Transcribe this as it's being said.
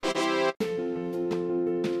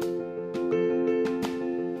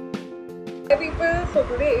Hey people, so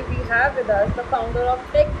today we have with us the founder of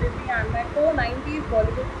Tech Riddhi and my co-90s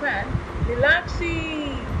Bollywood fan, Nilakshi.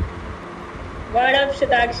 What up,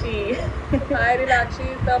 Shatakshi? Hi Nilakshi,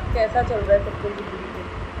 सब कैसा चल रहा है सब कुछ जिंदगी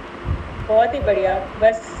में? बहुत ही बढ़िया।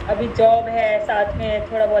 बस अभी जॉब है, साथ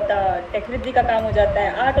में थोड़ा बहुत टेक्नोलॉजी का काम हो जाता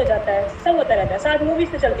है, आर्ट हो जाता है, सब होता रहता है, साथ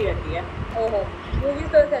मूवीज तो चलती रहती है। ओहो, मूवीज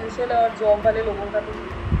तो एसेंशियल है और जॉब वाले लोगों का तो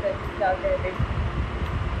क्या कहते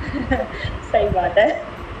सही बात है।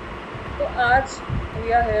 तो आज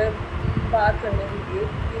भैया है बात करने के लिए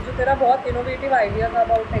ये जो तेरा बहुत इनोवेटिव आइडिया था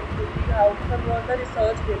about tech Riddhi, how to convert the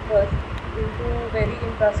research papers into very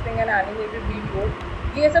interesting and animated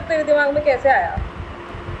video, ये सब तेरे दिमाग में कैसे आया?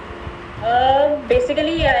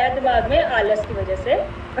 बेसिकली ये आया दिमाग में आलस की वजह से।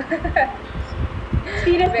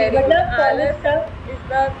 सीरियसली मतलब आलस का इज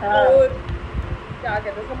द कोर, क्या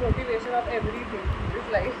कहते हैं, motivation of everything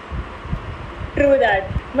is life. True that.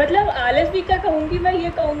 मतलब आलस भी क्या कहूँगी, मैं ये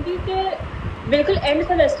कहूँगी कि बिल्कुल एंड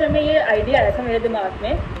सेमेस्टर में ये आइडिया आया था मेरे दिमाग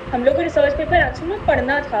में। हम लोग को रिसर्च पेपर एक्चुअली में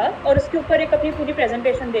पढ़ना था और उसके ऊपर एक अपनी पूरी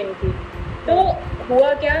प्रेजेंटेशन देनी थी। तो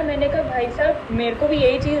हुआ क्या, मैंने कहा भाई साहब मेरे को भी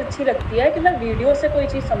यही चीज़ अच्छी लगती है कि मैं वीडियो से कोई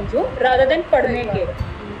चीज़ समझूं रादर देन पढ़ने के,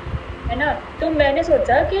 है ना। तो मैंने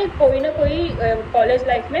सोचा कि कोई ना कोई कॉलेज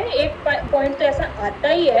लाइफ में एक पॉइंट तो ऐसा आता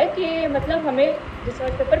ही है कि मतलब हमें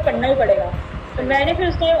रिसर्च पेपर पढ़ना ही पड़ेगा। तो मैंने फिर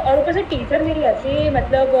उसको, और ऊपर से टीचर मेरी ऐसी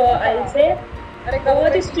मतलब आई से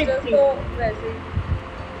बहुत ही स्ट्रिक्ट थी। तो वैसे ही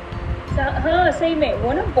हाँ सही में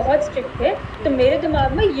वो ना बहुत स्ट्रिक्ट थे। तो मेरे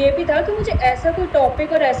दिमाग में ये भी था कि मुझे ऐसा कोई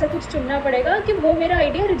टॉपिक और ऐसा कुछ चुनना पड़ेगा कि वो मेरा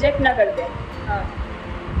आइडिया रिजेक्ट ना कर दे। हाँ,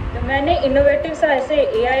 तो मैंने इनोवेटिव सा ऐसे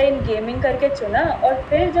AI इन गेमिंग करके चुना। और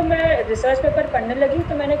फिर जब मैं रिसर्च पेपर पढ़ने लगी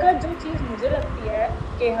तो मैंने कहा जो चीज़ मुझे लगती है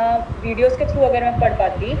कि हाँ वीडियोस के थ्रू अगर मैं पढ़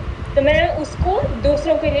पाती तो मैं उसको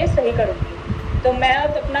दूसरों के लिए सही करूँगी। तो मैं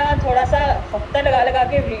अब अपना थोड़ा सा हफ्ता लगा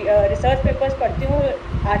के रिसर्च पेपर्स पढ़ती हूँ,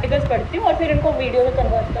 आर्टिकल्स पढ़ती हूँ और फिर इनको वीडियो में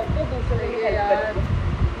कन्वर्ट करती हूँ, दूसरों के लिए हेल्प करती हूँ।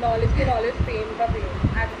 नॉलेज की नॉलेज, फेम का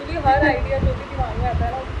फेम। एक्चुअली हर आइडिया जो भी दिमाग में आता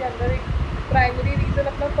है ना उसके अंदर एक प्राइमरी रीज़न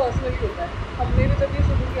अपना पर्सनली होता है। हमने भी जब ये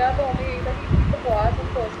शुरू किया तो हमें यही था कि बकवास हम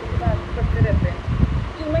पर्सनली बात करते रहते हैं,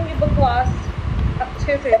 क्यों ना ये बकवास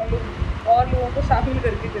अच्छे से लोग और लोगों को शामिल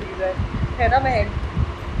करके चली जाए, है ना महक?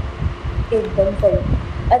 एकदम सही।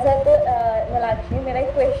 अच्छा तो नीलाक्षी, मेरा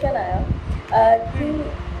एक क्वेश्चन आया कि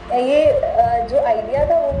ये जो आइडिया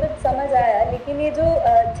था वो तो समझ आया, लेकिन ये जो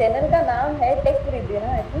चैनल का नाम है टेक रिद्धि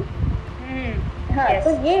ना, आई थिंक, हाँ yes. तो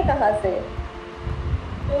ये कहाँ से?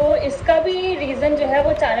 तो इसका भी रीज़न जो है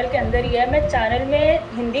वो चैनल के अंदर ही है। मैं चैनल में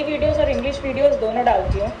हिंदी वीडियोस और इंग्लिश वीडियोस दोनों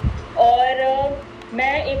डालती हूँ। और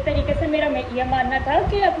मैं एक तरीके से मेरा ये मानना था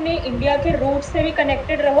कि अपने इंडिया के रूट से भी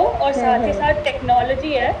कनेक्टेड रहो और साथ ही साथ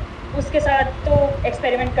टेक्नोलॉजी है उसके साथ तो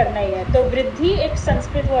एक्सपेरिमेंट करना ही है। तो वृद्धि एक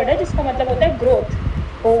संस्कृत वर्ड है जिसका मतलब होता है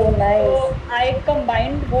ग्रोथ। Oh nice. तो I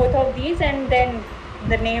combined both of these and then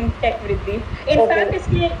the name tech Vriddhi. In fact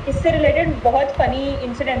इससे रिलेटेड बहुत फनी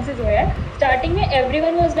इंसिडेंसेस हुए हैं। स्टार्टिंग में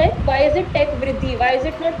everyone was like why is it tech Vriddhi, why is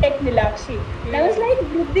it not tech Neelakshi. I was like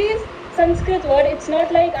Vriddhi is Sanskrit word, it's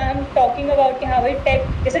not like I am talking about कि हाँ भाई take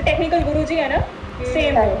जैसे technical गुरुजी है ना,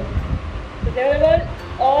 सेम। तो दे वर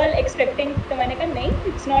ऑल एक्सपेक्टिंग, तो मैंने कहा नहीं,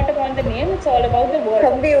 it's not about the name, it's all about the word.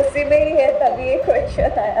 हम भी उसी में ही है, तभी ये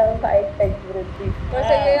क्वेश्चन आया भाई टेक वृद्धि।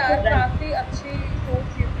 वैसे ये यार काफी अच्छी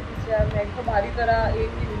सोच थी इसके यार, मैं हमारी तरह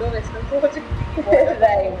एक इंडो वेस्टर्न सोच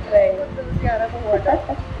राइट राइट।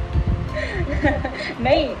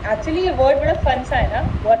 नहीं एक्चुअली ये वर्ड बड़ा फन सा है ना,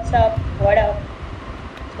 व्हाट्सअप, व्हाट्सअप,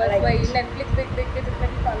 बस वही नेटफ्लिक्स देख के जितने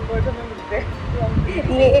भी फन वर्ड हमें मिलते हैं।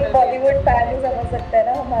 ये एक बॉलीवुड फैन ही समझ सकता है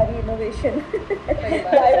ना हमारी इनोवेशन।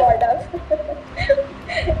 Bye WhatsApp.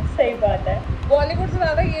 सही बात है। बॉलीवुड से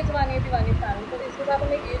ज़्यादा ये जवानी दीवानी फैन, तो इसके साथ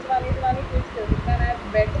हम एक ये जवानी दीवानी क्विज खेल सकते हैं। आई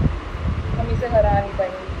बेट हम इसे हरा नहीं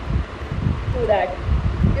पाएंगे। To that.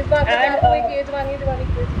 इस बात में आपको एक ये जवानी दीवानी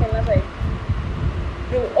क्विज खेलना चाहिए।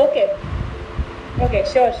 ओके ओके,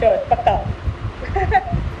 श्योर, पक्का।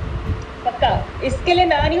 पक्का, इसके लिए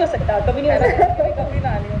ना नहीं हो सकता, कभी नहीं हो सकता। कभी ना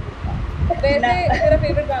नहीं हो सकता। वैसे तेरा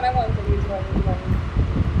फेवरेट गाना कौन सा है जवानी दीवानी?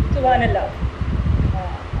 सुभान अल्लाह।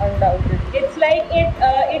 Undaunted. It's like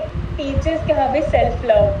it teachers कि हाँ भाई self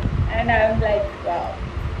love and I am like wow.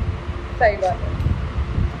 सही बात है।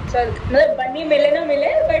 चल मतलब बनी मिले ना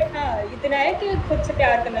मिले, बट हाँ इतना है कि खुद से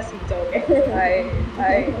प्यार करना सीख जाओगे। हाय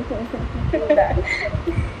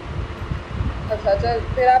अच्छा चल,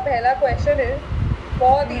 तेरा पहला क्वेश्चन है,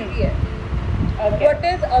 बहुत इजी है। What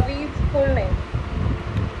is अवीज full name?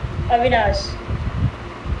 Avinash.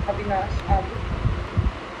 Avinash आगे।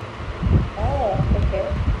 ओके,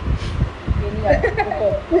 ये नहीं याद।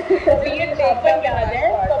 कबीर थापर याद है,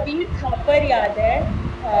 कबीर थापर याद है।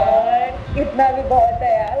 और इतना भी बहुत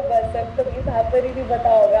है यार, बस कॉन्सेप्ट तो प्लीज यहाँ पर ही नहीं पता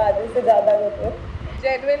होगा आधे से ज्यादा को तो।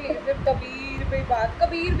 जेन्युइनली सिर्फ कबीर पे बात,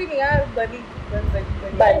 कबीर भी नहीं यार, बनी बस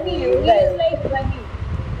बनी Bunny, He is right. like Bunny.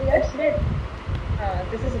 Yes, हाँ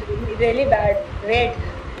this is really bad. Wait.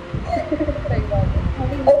 सही बात है।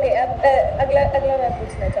 ओके अब अगला अगला मैं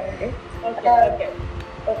पूछना चाहूँगी। Okay, okay.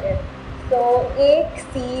 ओके तो एक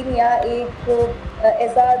सीन या एक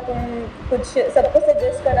ऐसा तुम कुछ सबको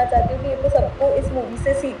सजेस्ट करना चाहती हो कि ये तो सबको इस मूवी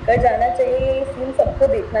से सीख कर जाना चाहिए, ये सीन सबको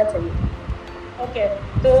देखना चाहिए। ओके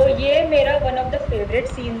तो ये मेरा one of the favourite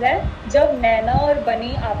scenes है जब नैना और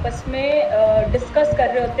बनी आपस में डिस्कस कर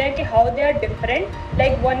रहे होते हैं कि how they are different,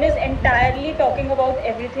 like one is entirely talking about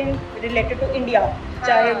everything related to India,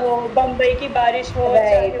 चाहे वो बम्बई की बारिश हो,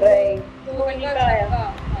 राइट राइट धोनी का का आया। छक्का,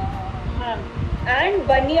 हाँ। एंड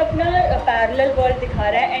बनी अपना पैरेलल वर्ल्ड दिखा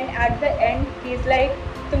रहा है and at the and he is like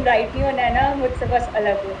तुम राइट नहीं हो नैना, मुझसे बस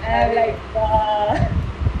अलग हो। आई एम लाइक वाह,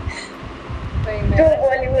 सही में। To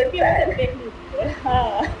Bollywood fan.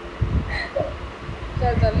 हाँ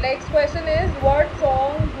चल next question is what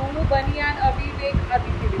song do बनी एंड अविवेक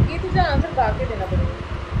आदित्य, ये तुझे आंसर गा के देना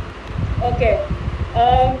पड़ेगा। ओके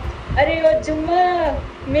अरे ओ जुम्मा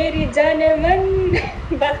मेरी जाने मन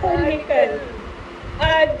बाहर निकल,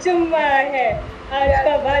 आज जुम्मा है, आज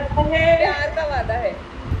का वादा है, प्यार का वादा है,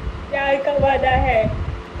 प्यार का वादा है।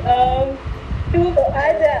 तू तो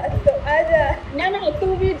आजा ना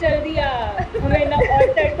तू भी जल्दी आ, हमें ना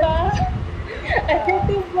और तड़का। अरे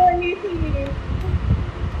तू बोली थी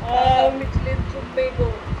पिछले जुम्मे को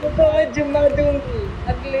तो जुम्मा दूंगी,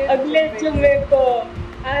 अगले जुम्मे को,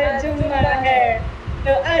 आज जुम्मा है,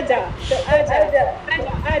 तो आजा आजा।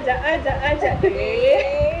 आजा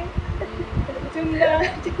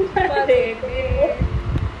जुम्मा दे दे।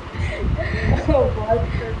 बहुत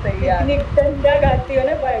सही यार, इतनी गंदा गाती हो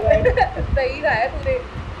ना, बाय बाय। सही गाया तूने,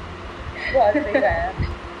 बहुत सही गाया।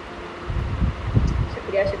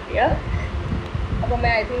 शुक्रिया। अब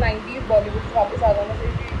मैं आई थिंक 90s बॉलीवुड से वापस आ जाऊँगा,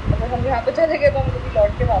 क्योंकि अगर हम यहाँ पे चले गए तो हम कभी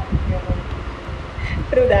लौट के वापस नहीं आएंगे।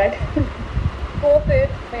 True that. तो फिर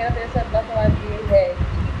मेरा तेरे से अगला सवाल ये है कि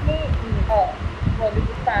इतनी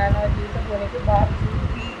बॉलीवुड फैन और ये सब होने के बावजूद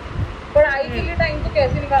भी पढ़ाई के लिए टाइम तो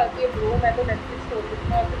कैसे निकालती है ब्रो? मैं तो नेटफ्लिक्स खोलती हूँ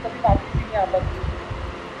और फिर कभी वापस ही नहीं आ पाती।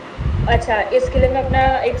 अच्छा, इसके लिए मैं अपना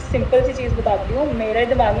एक सिंपल सी चीज़ बताती हूँ। मेरे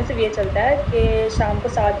दिमाग में सिर्फ ये चलता है कि शाम को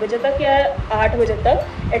 7 बजे तक या 8 बजे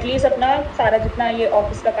तक एटलीस्ट अपना सारा जितना ये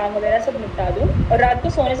ऑफिस का काम वगैरह सब निपटा दूँ, और रात को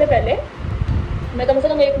सोने से पहले मैं कम से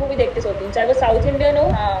कम एक मूवी देख के सोती हूँ, चाहे वो साउथ इंडियन हो,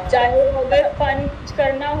 हाँ। चाहे वो अगर फन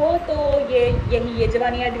करना हो तो ये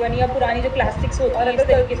जवानी है दीवानी, पुरानी जो क्लासिक्स होती और है, अगर इस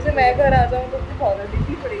तरीके गलती से मैं घर आ जाऊँ तो फिर हॉरर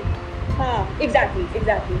देखनी पड़ेगी। हाँ एग्जैक्टली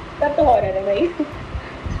तब तो हॉरर है भाई।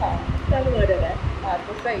 हाँ तब हॉरर है। हाँ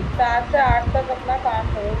तो सही, 7 से 8 तक अपना काम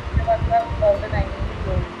करो, उसके बाद आप ऑर्गेनाइजिंग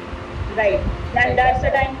करो। Right, and that's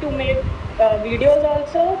the time to make videos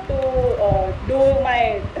also, to do my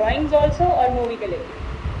drawings also, और मूवी के लिए भी।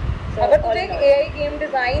 So, अगर all तुझे in एक all. एआई गेम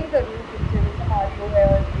डिजाइन करनी है खुद से, जैसे मारियो है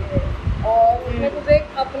और ये है, और उसमें तुझे एक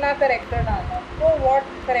अपना करेक्टर डालना, तो what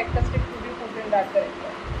characteristic would you put in that character?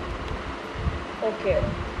 Okay,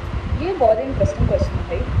 ये बहुत इंटरेस्टिंग क्वेश्चन है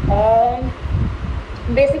भाई।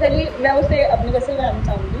 बेसिकली मैं उसे अपनी वजह से बनाना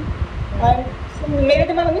चाहूँगी। मेरे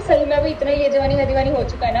दिमाग में सही में अभी इतना ये जवानी है दीवानी हो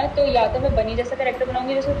चुका है ना, तो या तो मैं बनी जैसा कैरेक्टर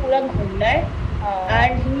बनाऊंगी जिसमें पूरा घूमना है,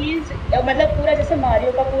 एंड ही इज मतलब पूरा जैसे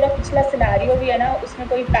मारियो का पूरा पिछला सिनेरियो भी है ना, उसमें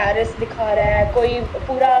कोई पेरिस दिखा रहा है, कोई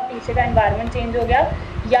पूरा पीछे का एनवायरनमेंट चेंज हो गया,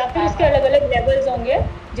 या फिर उसके अलग अलग लेवल्स होंगे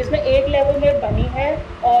जिसमें एक लेवल में बनी है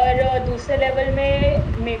और दूसरे लेवल में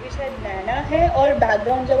मे बी शायद नैना है, और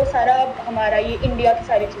बैकग्राउंड जो वो सारा हमारा ये इंडिया की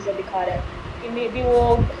सारी चीज़ें दिखा रहा है कि मे बी वो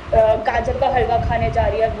गाजर का हलवा खाने जा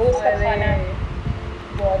रही है, वो उसका खाना है।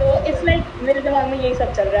 तो इट्स लाइक मेरे दिमाग में यही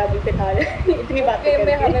सब चल रहा है अभी फिलहाल। इतनी बातें में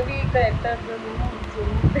करके। हमें भी करेक्टर जरूर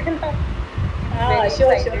देना। हाँ Very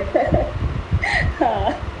श्योर excited.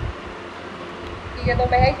 हाँ ठीक है, तो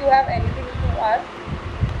महक, you have anything to ask?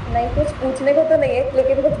 नहीं, कुछ पूछने को तो नहीं है,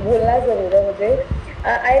 लेकिन कुछ बोलना ज़रूर है मुझे।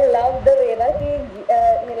 आई लव द वे ना कि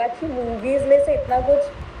मीनाक्षी मूवीज़ में से इतना कुछ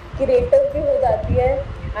क्रिएटिव भी हो जाती है,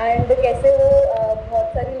 एंड कैसे वो बहुत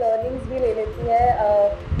सारी लर्निंग्स भी ले लेती है,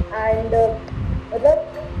 एंड मतलब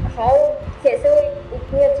हाउ कैसे वो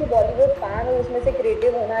इतनी अच्छी बॉलीवुड फैन और उसमें से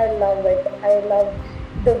क्रिएटिव होना, I love it. I love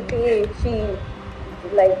the way she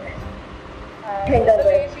like handle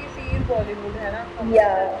it. Bollywood है ना, या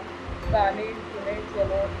गाने सुने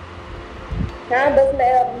चलो। हाँ, बस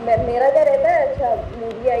मेरा क्या रहता है, अच्छा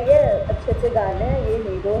मूवी आई है, अच्छे अच्छे गाने हैं, ये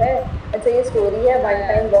हीरो है, अच्छा ये स्टोरी है, वन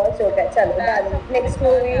टाइम वॉच हो गया, चलो नेक्स्ट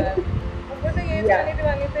मूवी। ऊपर से ये गाने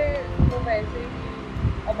दीवाने से तो वैसे ही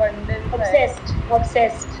abundance है।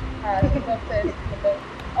 obsessed हाँ, obsessed मतलब,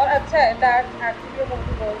 और अच्छा है that actually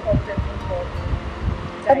movie world obsessing for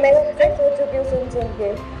अब मैं obsess हो चुकी हूँ सुन के,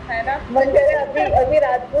 है ना? मन करे अभी अभी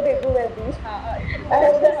रात को देखूँ मैं भी। हाँ, I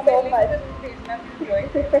love this so हमें much. link जरूर भेजना, we'll join.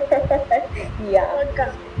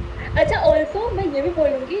 Yeah. अच्छा, ऑल्सो मैं ये भी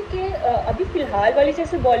बोलूँगी कि अभी फिलहाल वाली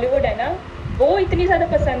जैसे बॉलीवुड है ना, वो इतनी ज़्यादा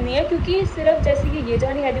पसंद नहीं है, क्योंकि सिर्फ जैसे कि ये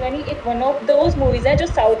जानी है दीवानी एक वन ऑफ दोज मूवीज़ है जो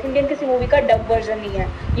साउथ इंडियन किसी मूवी का डब वर्जन नहीं है,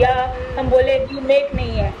 या हम बोले रीमेक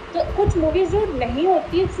नहीं है। तो कुछ मूवीज़ जो नहीं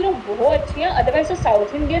होती सिर्फ वो अच्छी हैं, अदरवाइज तो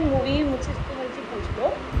साउथ इंडियन मूवी मुझसे जितनी मर्जी पूछ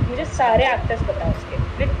लो, मुझे सारे एक्टर्स पता है उसके,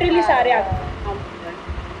 लिटरली सारे एक्टर्स,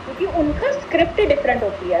 क्योंकि उनका स्क्रिप्ट ही डिफरेंट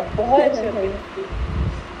होती है, बहुत अच्छी होती है।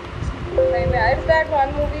 नहीं मैं इट्स दैट वन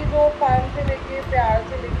मूवी जो फन से लेके प्यार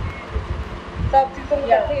से लेके सब चीज़ों को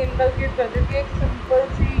Yeah. कैसे इनकलकेट कर देती है एक सिंपल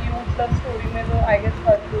सी यूथ लव स्टोरी में, जो आई गेस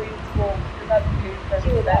हर कोई उसको उसके साथ रिलेट कर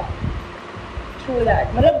सकता है। True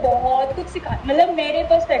that. मतलब बहुत कुछ सिखा, मतलब मेरे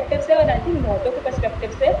पर्सपेक्टिव से और आई थिंक बहुतों के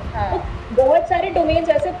पर्सपेक्टिव से हाँ। वो बहुत सारे डोमेन्स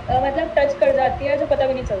ऐसे मतलब टच कर जाती है जो पता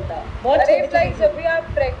भी नहीं चलता। बहुत अरे छोटी इट्स लाइक छोटी जब भी आप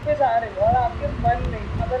ट्रैक पे जा रहे हो और आपके मन में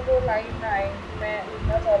अगर वो लाइन ना आए मैं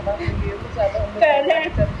उड़ना चाहता हूँ, ये कुछ चाहता हूँ,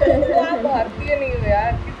 Correct. तो आप भारतीय नहीं हो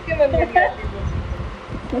यार, किसके मन में नहीं आती वो चीज़।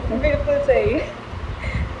 बिल्कुल सही।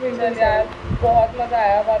 चल यार, बहुत मज़ा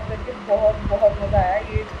आया बात करके, बहुत बहुत मज़ा आया।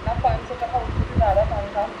 ये जितना फन से था उससे भी ज़्यादा फन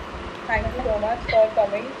था। Thank you so much for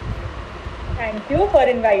coming. Thank you for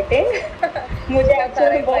inviting. मुझे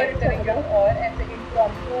एक्चुअली बहुत अच्छा करेंगे लगा। और ऐसे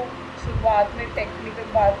इम्प्रॉम्प्टू शुरुआत में टेक्निकल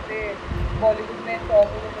बात से बॉलीवुड में क्रॉस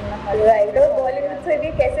ओवर करना हमारे राइट, और बॉलीवुड से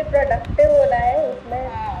भी कैसे प्रोडक्टिव होना है उसमें।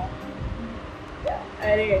 हाँ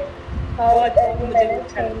अरे How बहुत every मुझे minute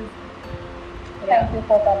अच्छा change. Thank you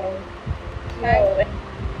for coming. Thank